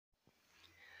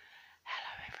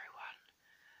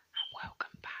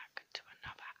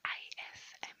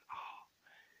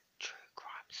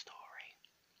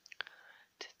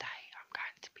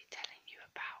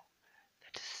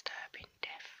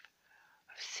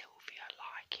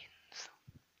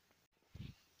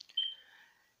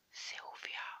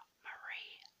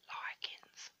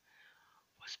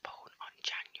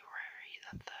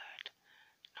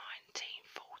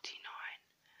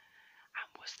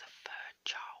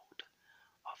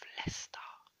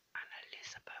Lester and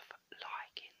Elizabeth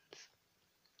Likens.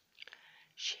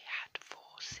 She had 4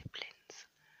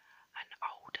 siblings, an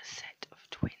older set of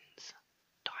twins,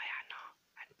 Diana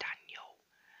and Daniel,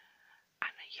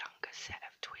 and a younger set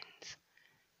of twins,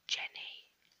 Jenny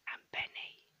and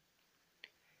Benny.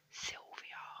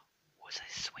 Sylvia was a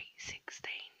sweet 16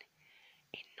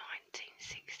 in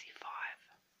 1965.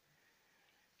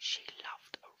 She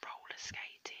loved roller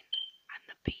skating and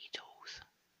the Beatles.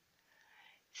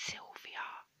 Sylvia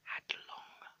had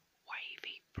long,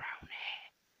 wavy brown hair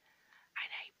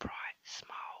and a bright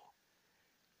smile,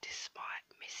 despite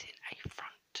missing a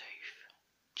front tooth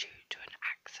due to an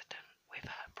accident with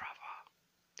her brother.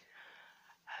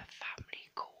 Her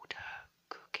family called her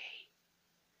Cookie.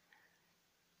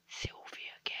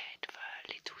 Sylvia cared for her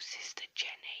little sister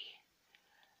Jenny,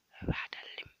 who had a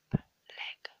limp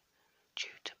leg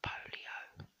due to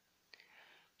polio.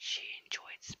 She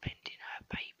enjoyed spending her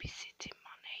babysitting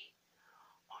money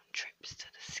on trips to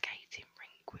the skating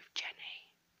rink with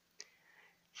Jenny.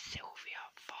 Sylvia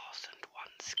fastened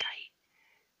one skate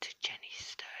to Jenny's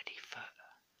sturdy foot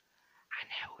and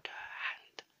held her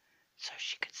hand so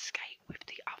she could skate with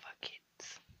the other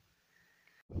kids.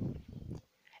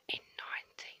 In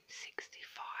 1965,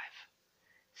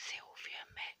 Sylvia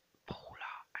met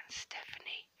Paula and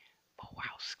Stephanie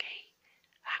Bawowski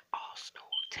at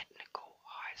Arsenal Technical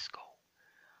High School.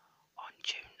 On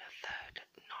June 3rd,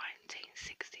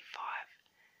 1965,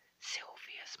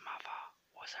 Sylvia's mother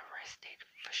was arrested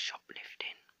for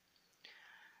shoplifting.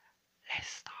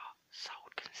 Lester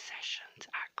sold concessions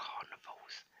at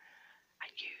carnivals and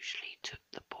usually took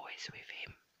the boys with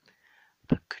him,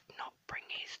 but could not bring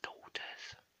his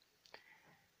daughters.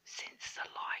 Since the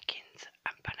Likens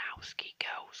and Baniszewski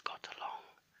girls got along,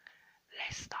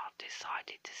 Lester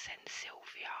decided to send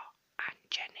Sylvia and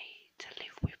Jenny to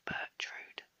live with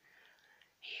Gertrude.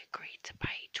 He agreed to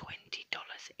pay $20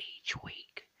 each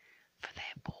week for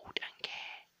their board and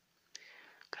care.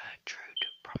 Gertrude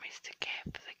promised to care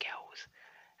for the girls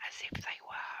as if they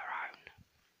were her own.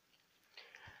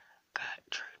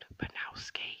 Gertrude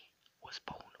Baniszewski was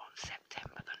born on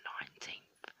September the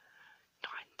 19th,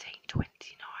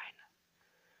 1929.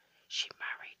 She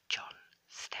married John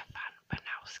Stefan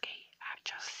Baniszewski at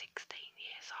just 16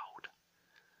 years old.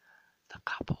 The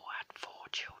couple had 4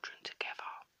 children together.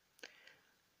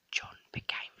 John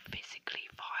became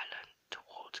physically violent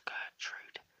towards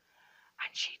Gertrude,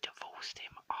 and she divorced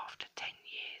him after 10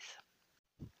 years.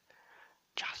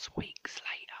 Just weeks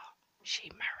later, she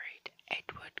married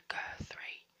Edward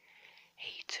Guthrie.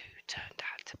 He too turned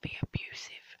out to be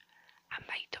abusive, and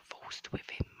they divorced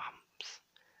within months.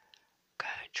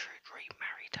 Gertrude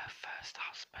remarried her first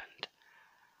husband,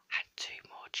 had 2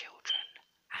 more children,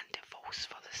 and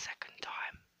divorced for the second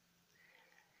time.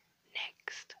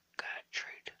 Next,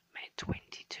 Gertrude met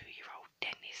 22-year-old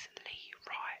Dennis Lee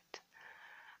Wright,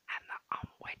 and the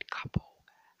unwed couple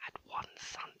had 1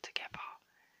 son together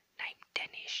named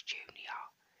Dennis Jr.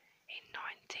 in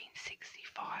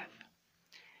 1965.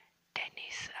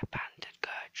 Dennis abandoned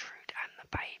Gertrude and the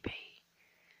baby.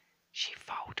 She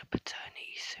filed a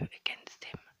paternity suit against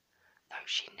him, though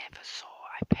she never saw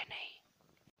a penny.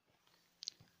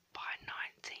 By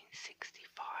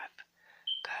 1965,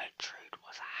 Gertrude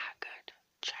was a haggard,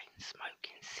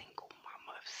 chain-smoking single mum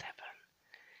of 7,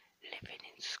 living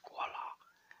in squalor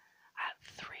at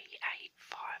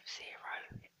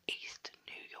 3850 East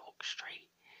New York Street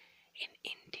in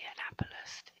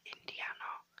Indianapolis,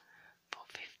 Indiana, for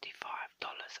 $55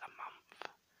 a month.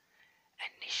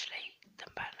 Initially,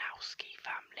 the Baniszewski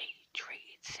family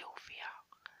treated Sylvia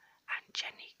and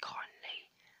Jenny kindly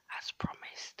as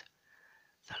promised.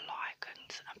 The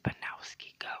Likens and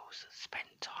Baniszewski girls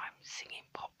spent time singing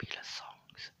popular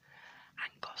songs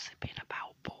and gossiping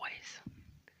about boys.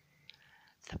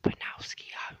 The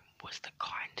Baniszewski home was the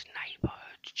kind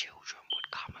neighbourhood children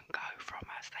would come and go from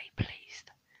as they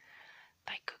pleased.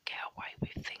 They could get away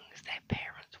with things their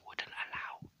parents wouldn't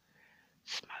allow.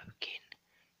 Smoking,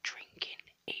 drinking,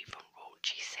 even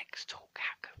raunchy sex talk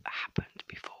happened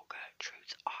before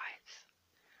Gertrude's eyes.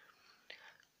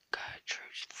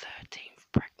 Gertrude's 13th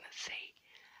pregnancy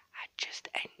had just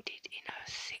ended in her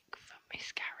 6th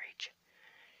miscarriage.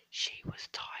 She was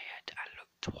tired and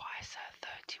looked twice her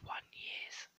 31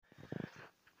 years.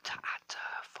 To add to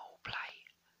her full play,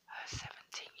 her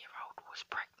 17-year-old was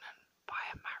pregnant by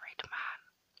a married man.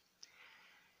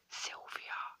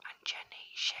 Sylvia and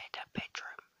Jenny shared a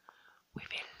bedroom with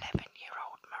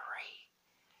 11-year-old Marie,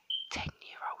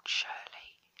 10-year-old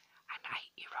Shirley, and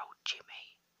 8-year-old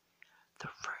Jimmy. The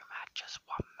room had just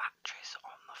 1 mattress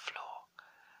on the floor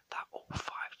that all 5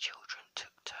 children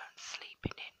took turns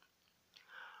sleeping in.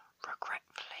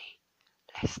 Regretfully,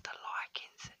 Lester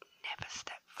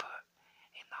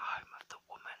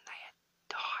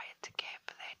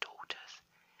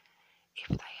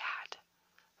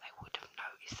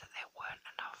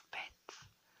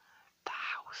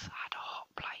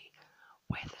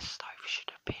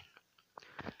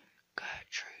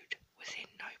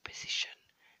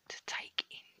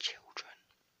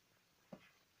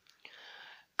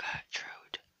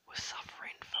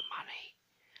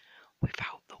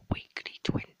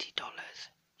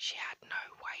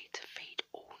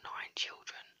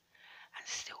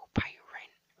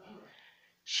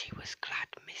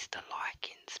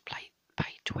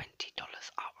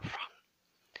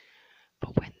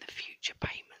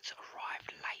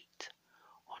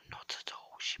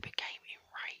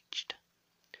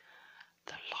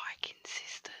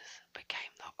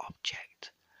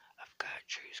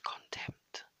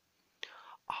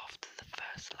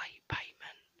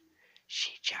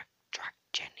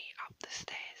Jenny up the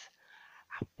stairs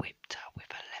and whipped her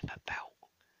with a leather belt.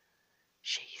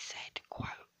 She said,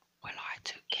 quote, "Well, I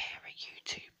took care of you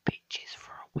two bitches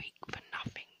for a week for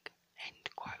nothing," end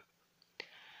quote.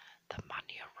 The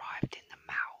money arrived in the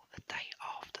mail the day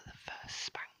after the first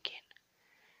spanking.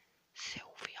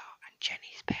 Sylvia and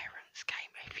Jenny's parents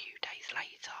came a few days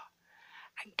later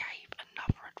and gave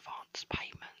another advance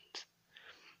payment.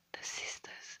 The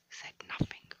sisters said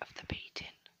nothing of the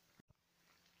beating.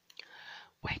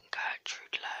 When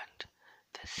Gertrude learned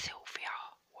that Sylvia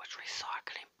was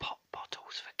recycling pop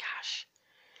bottles for cash,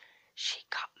 she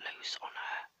cut loose on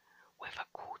her with a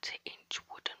 1/4-inch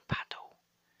wooden paddle.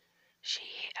 She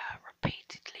hit her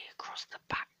repeatedly across the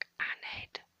back and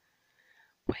head.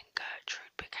 When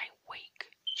Gertrude became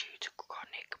weak due to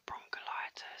chronic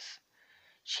bronchitis,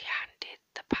 she handed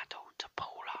the paddle to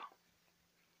Paula.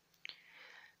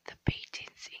 The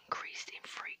beatings increased in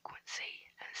frequency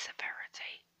and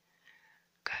severity.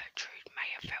 Gertrude may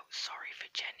have felt sorry for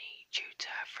Jenny due to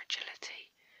her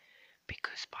fragility,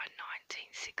 because by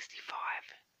 1965,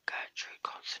 Gertrude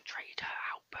concentrated her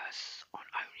outbursts on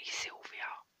only Sylvia.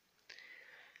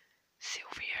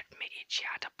 Sylvia admitted she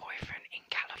had a boyfriend in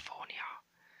California.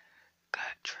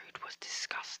 Gertrude was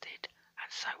disgusted,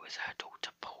 and so was her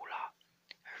daughter Paula,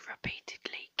 who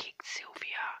repeatedly kicked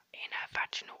Sylvia in her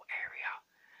vaginal area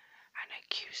and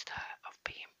accused her of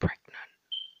being pregnant.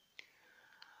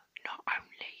 Not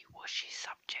only was she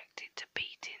subjected to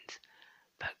beatings,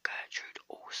 but Gertrude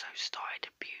also started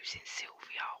abusing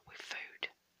Sylvia with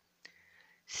food.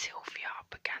 Sylvia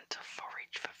began to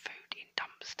forage for food in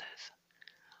dumpsters.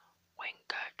 When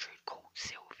Gertrude caught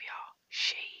Sylvia,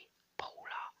 she,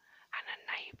 Paula, and a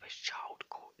neighbour's child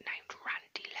named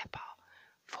Randy Lepper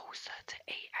forced her to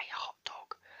eat a hot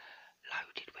dog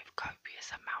loaded with copious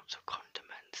amounts of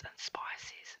condiments and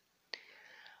spices.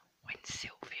 When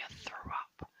Sylvia threw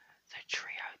up, the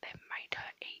trio then made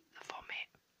her eat the vomit.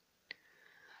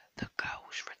 The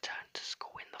girls returned to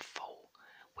school in the fall,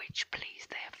 which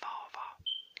pleased their father.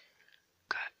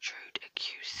 Gertrude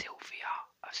accused Sylvia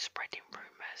of spreading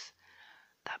rumours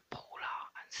that Paula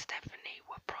and Stephanie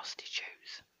were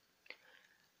prostitutes.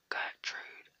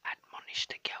 Gertrude admonished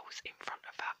the girls in front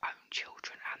of her own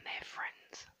children and their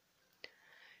friends.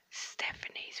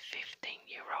 Stephanie's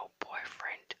 15-year-old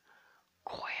boyfriend,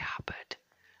 Coy Hubbard,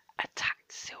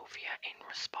 attacked Sylvia in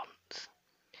response.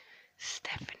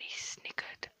 Stephanie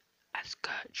snickered as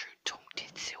Gertrude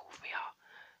taunted Sylvia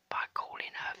by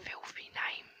calling her filthy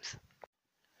names.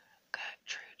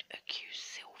 Gertrude accused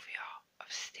Sylvia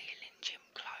of stealing gym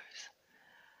clothes.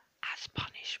 As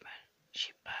punishment,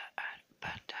 she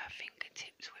burned her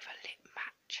fingertips with a lit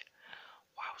match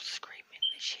while screaming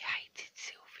that she hated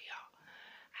Sylvia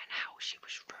and how she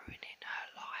was ruining her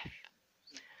life.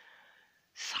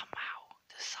 Somehow,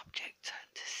 the subject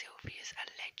turned to Sylvia's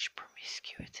alleged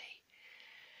promiscuity.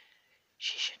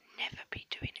 "She should never be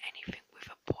doing anything with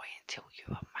a boy until you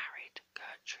are married,"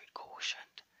 Gertrude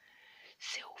cautioned.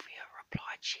 Sylvia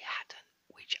replied she hadn't,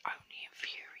 which only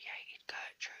infuriated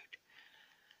Gertrude.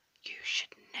 "You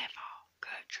should never,"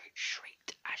 Gertrude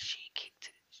shrieked as she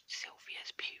kicked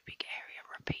Sylvia's pubic area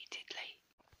repeatedly.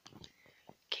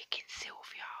 Kicking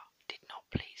Sylvia did not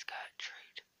please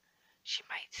Gertrude. She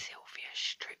made Sylvia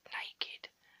strip naked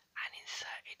and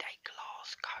inserted a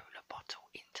glass cola bottle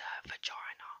into her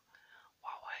vagina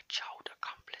while her child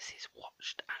accomplices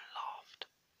watched and laughed.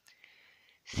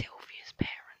 Sylvia's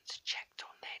parents checked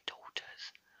on their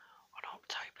daughters on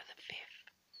October the 5th.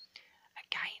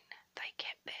 Again, they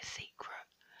kept their secret,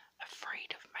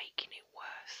 afraid of making it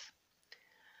worse.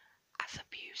 As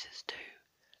abusers do,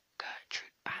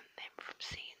 Gertrude banned them from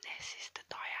seeing their sister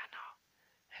Diana,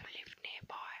 who lived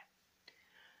nearby.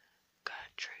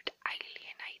 Gertrude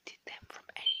alienated them from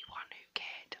anyone who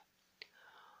cared.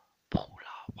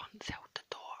 Paula once held the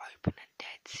door open and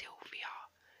dared Sylvia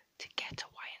to get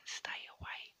away and stay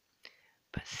away,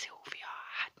 but Sylvia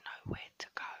had nowhere to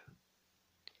go.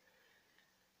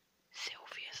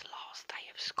 Sylvia's last day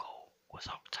of school was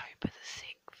October the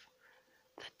 6th,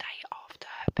 the day after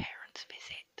her parents'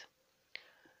 visit.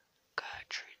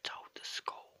 Gertrude told the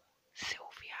school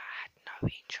Sylvia had no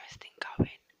interest in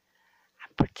going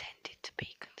and pretended to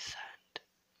be concerned.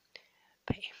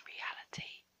 But in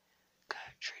reality,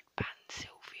 Gertrude banned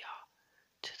Sylvia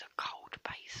to the cold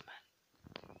basement.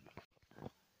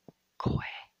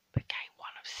 Coy became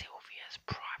one of Sylvia's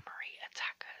primary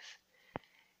attackers.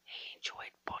 He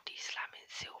enjoyed body slamming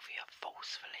Sylvia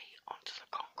forcefully onto the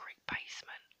concrete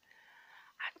basement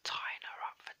and tying her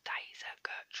up for days at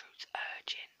Gertrude's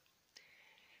urging.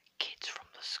 Kids from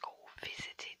the school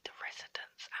visited the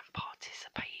residence and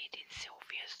participated in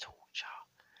Sylvia's torture.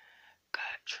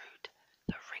 Gertrude,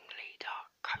 the ringleader,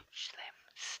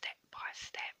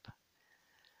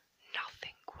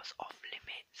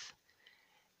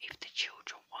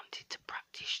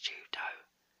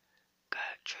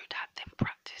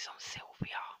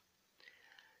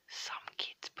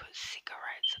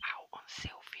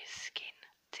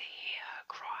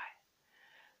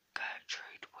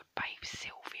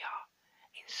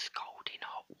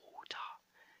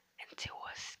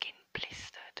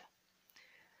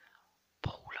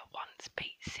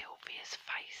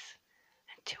 mattress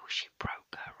until she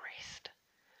broke her wrist.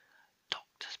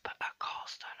 Doctors put a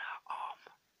cast on her arm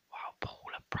while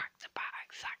Paula bragged about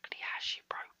exactly how she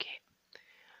broke it.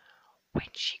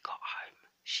 When she got home,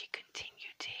 she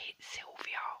continued to hit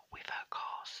Sylvia with her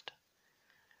cast.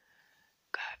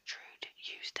 Gertrude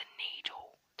used a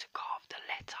needle to carve the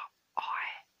letter I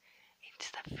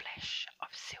into the flesh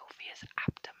of Sylvia's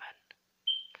abdomen.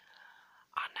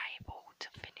 Unable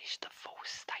to finish the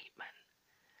false statement,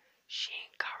 she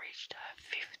encouraged her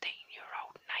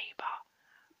 15-year-old neighbour,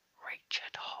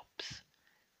 Richard Hobbs,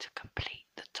 to complete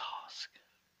the task.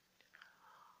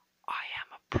 "I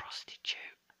am a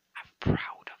prostitute and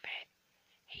proud of it,"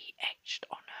 he etched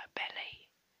on her belly.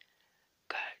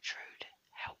 Gertrude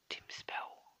helped him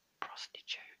spell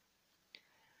prostitute.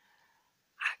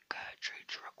 At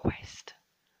Gertrude's request,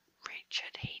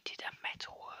 Richard heated a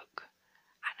metal hook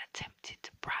and attempted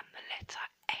to brand the letter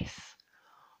S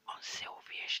on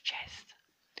Sylvia's chest,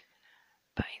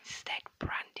 but instead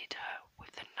branded her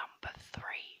with the number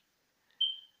 3.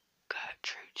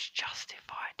 Gertrude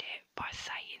justified it by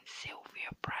saying Sylvia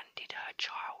branded her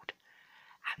child,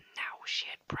 and now she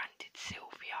had branded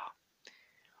Sylvia.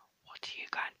 "What are you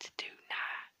going to do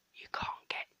now? You can't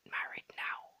get married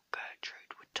now,"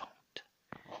 Gertrude would taunt.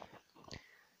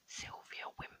 Sylvia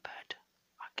whimpered,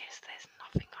 "I guess there's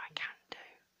nothing I can do."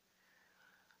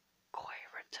 Coy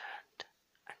returned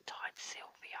and tied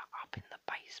Sylvia up in the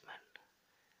basement,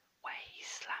 where he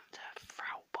slammed her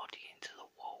frail body into the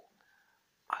wall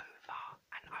over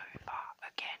and over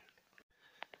again.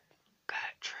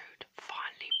 Gertrude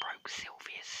finally broke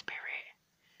Sylvia's spirit.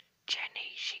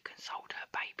 "Jenny," she consoled her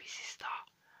baby sister,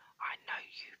 "I know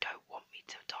you don't want me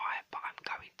to die, but I'm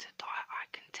going to die, I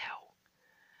can tell."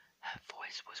 Her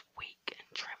voice was weak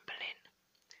and trembling.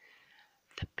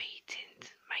 The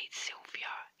beatings made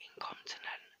Sylvia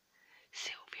incontinent.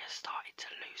 Sylvia started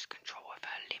to lose control of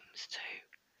her limbs too.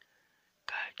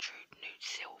 Gertrude knew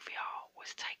Sylvia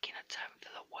was taking a turn for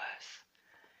the worse,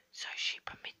 so she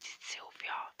permitted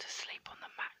Sylvia to sleep on the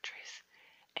mattress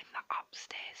in the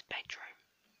upstairs bedroom.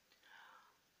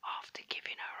 After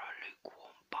giving her a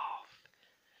lukewarm bath,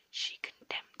 she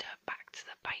condemned her back to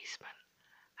the basement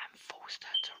and forced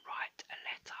her to write a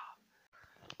letter.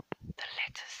 The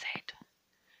letter said,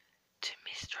 "To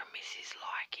Mr. and Mrs.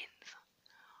 Likens,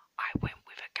 I went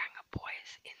with a gang of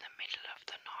boys in the middle of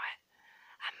the night,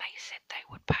 and they said they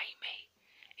would pay me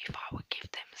if I would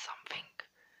give them something.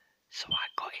 So I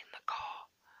got in the car,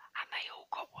 and they all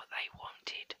got what they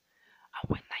wanted, and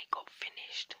when they got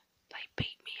finished, they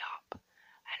beat me up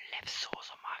and left sores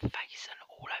on my face and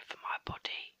all over my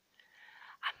body.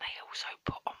 And they also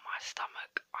put on my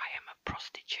stomach, 'I am a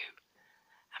prostitute,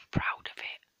 and proud of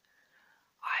it.'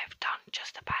 I have done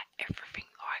just about everything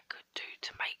I could do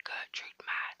to make Gertrude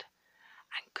mad,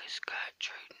 and 'cause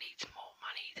Gertrude needs more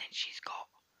money than she's got,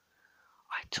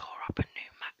 I tore up a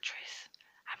new mattress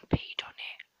and peed on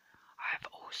it. I have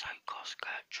also cost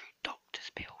Gertrude doctor's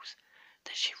bills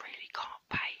that she really can't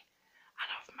pay,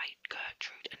 and I've made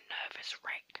Gertrude a nervous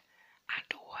wreck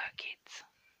and all her kids."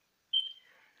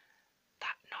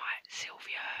 That night,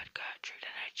 Sylvia heard Gertrude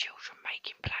and her children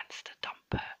making plans to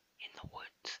dump her in the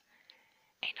woods.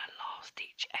 In a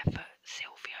last-ditch effort,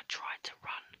 Sylvia tried to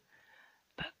run,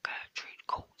 but Gertrude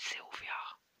caught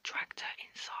Sylvia, dragged her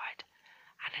inside,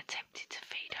 and attempted to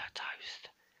feed her toast.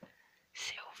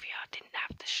 Sylvia didn't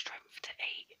have the strength to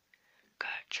eat.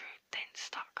 Gertrude then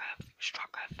struck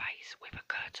her face with a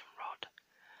curtain rod.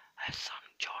 Her son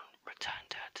John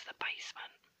returned her to the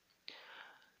basement.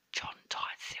 John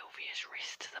tied Sylvia's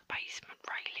wrist to the basement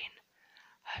railing.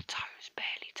 Her toes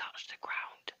barely touched the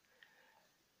ground.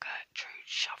 Gertrude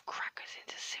shoved crackers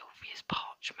into Sylvia's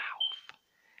parched mouth.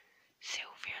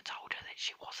 Sylvia told her that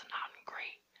she wasn't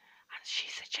hungry, and she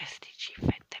suggested she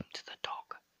fed them to the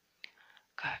dog.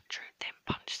 Gertrude then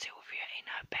punched Sylvia in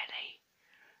her belly.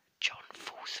 John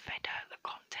force-fed her the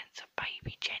contents of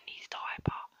baby Jenny's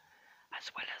diaper,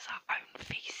 as well as her own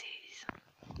feces.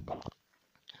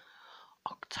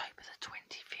 October the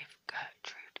 25th,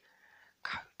 Gertrude,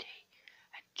 Cody,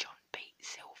 and John beat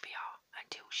Sylvia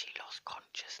until she lost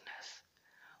consciousness,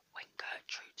 when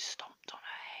Gertrude stomped on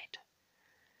her head.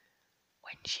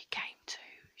 When she came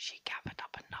to, she gathered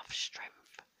up enough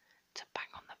strength to bang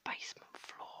on the basement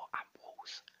floor and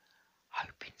walls,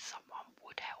 hoping someone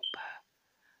would help her,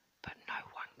 but no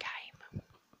one came.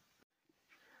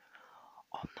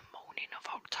 On the morning of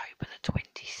October the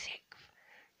 26th,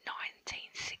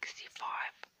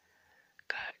 1965,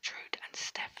 Gertrude and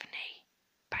Stephanie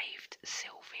bathed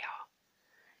Sylvia.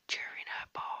 During her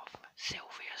bath,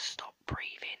 Sylvia stopped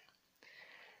breathing.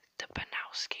 The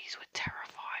Baniszewskis were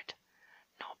terrified,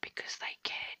 not because they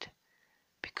cared,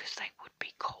 because they would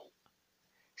be caught.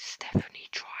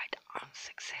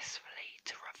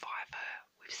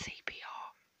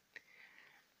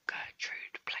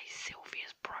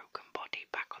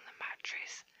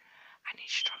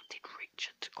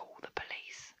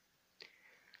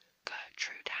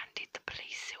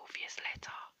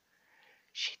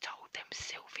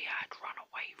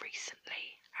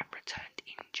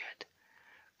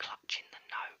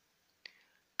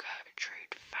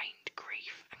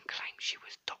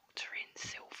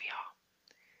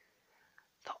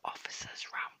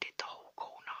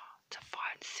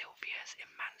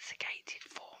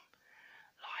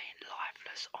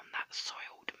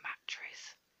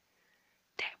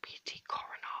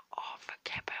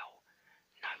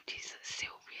 noticed that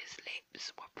Sylvia's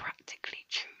lips were practically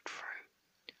chewed through.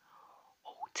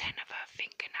 All 10 of her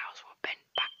fingernails were bent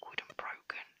backward and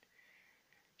broken.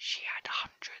 She had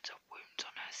hundreds of wounds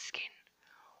on her skin,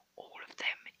 all of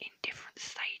them in different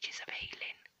stages of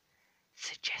healing,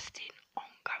 suggesting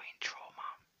ongoing trauma.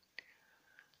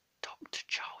 Dr.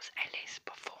 Charles Ellis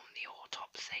performed the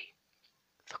autopsy.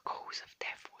 The cause of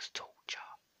death was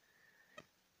torture.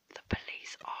 The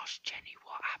police asked Jenny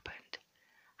what happened,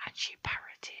 and she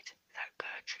parroted that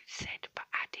Gertrude said but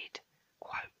added,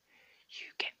 quote,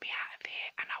 "You get me out of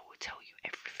here and I will tell you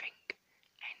everything,"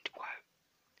 end quote.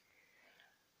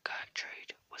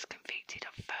 Gertrude was convicted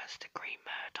of first-degree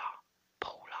murder,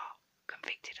 Paula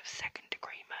convicted of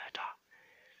second-degree murder.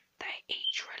 They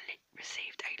each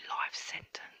received a life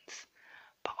sentence,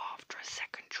 but after a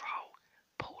second trial,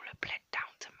 Paula pled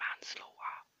down to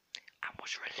manslaughter and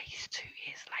was released 2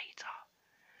 years later.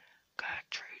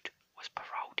 Gertrude was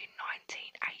paroled in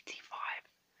 1985.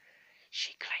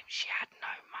 She claimed she had no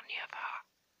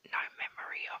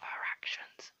memory of her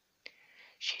actions.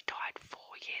 She died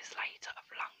 4 years later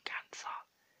of lung cancer.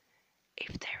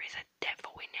 If there is a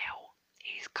devil in hell,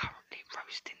 he is currently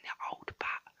roasting the old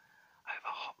bat over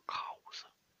hot coals.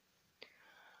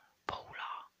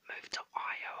 Paula moved to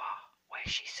Iowa, where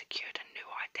she secured a new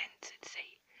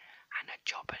identity and a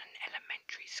job at an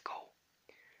elementary school.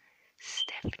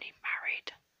 Stephanie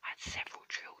married, had several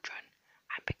children,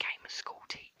 and became a school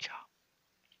teacher.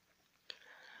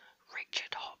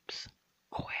 Richard Hobbs,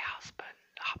 Coy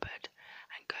Hubbard,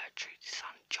 and Gertrude's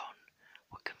son John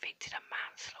were convicted of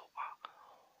manslaughter.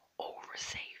 All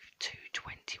received 2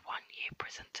 21-year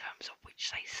prison terms, of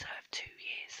which they served 2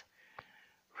 years.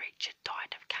 Richard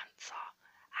died of cancer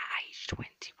at age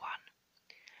 21.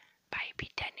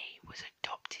 Baby Denny was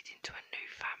adopted into a new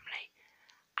family,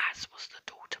 as was the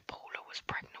daughter Paula was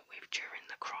pregnant with during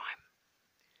the crime.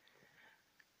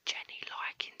 Jenny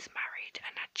Likens married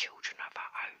and had children of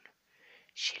her own.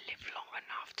 She lived long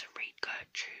enough to read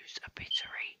Gertrude's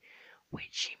obituary,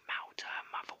 which she mailed to her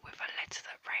mother with a letter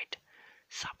that read,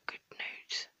 "Some good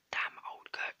news. Damn old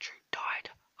Gertrude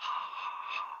died. Ha ha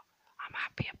ha. I'm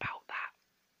happy about that."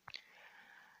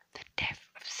 The death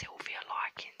of Sylvia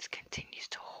Likens continues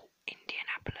to haunt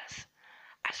Indianapolis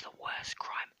as the worst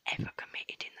crime ever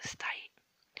committed in the state.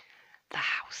 The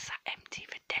house sat empty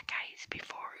for decades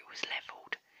before it was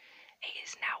levelled. It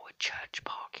is now a church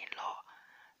parking lot,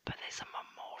 but there's a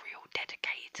memorial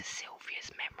dedicated to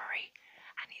Sylvia's memory,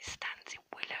 and it stands in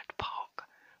Willard Park,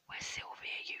 where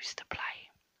Sylvia used to play.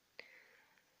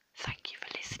 Thank you for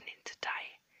listening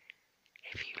today.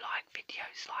 If you like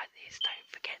videos like this,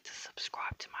 don't forget to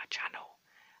subscribe to my channel,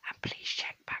 and please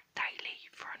check back daily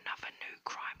for another new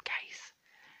crime case.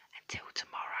 Until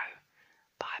tomorrow,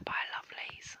 bye bye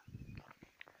lovelies.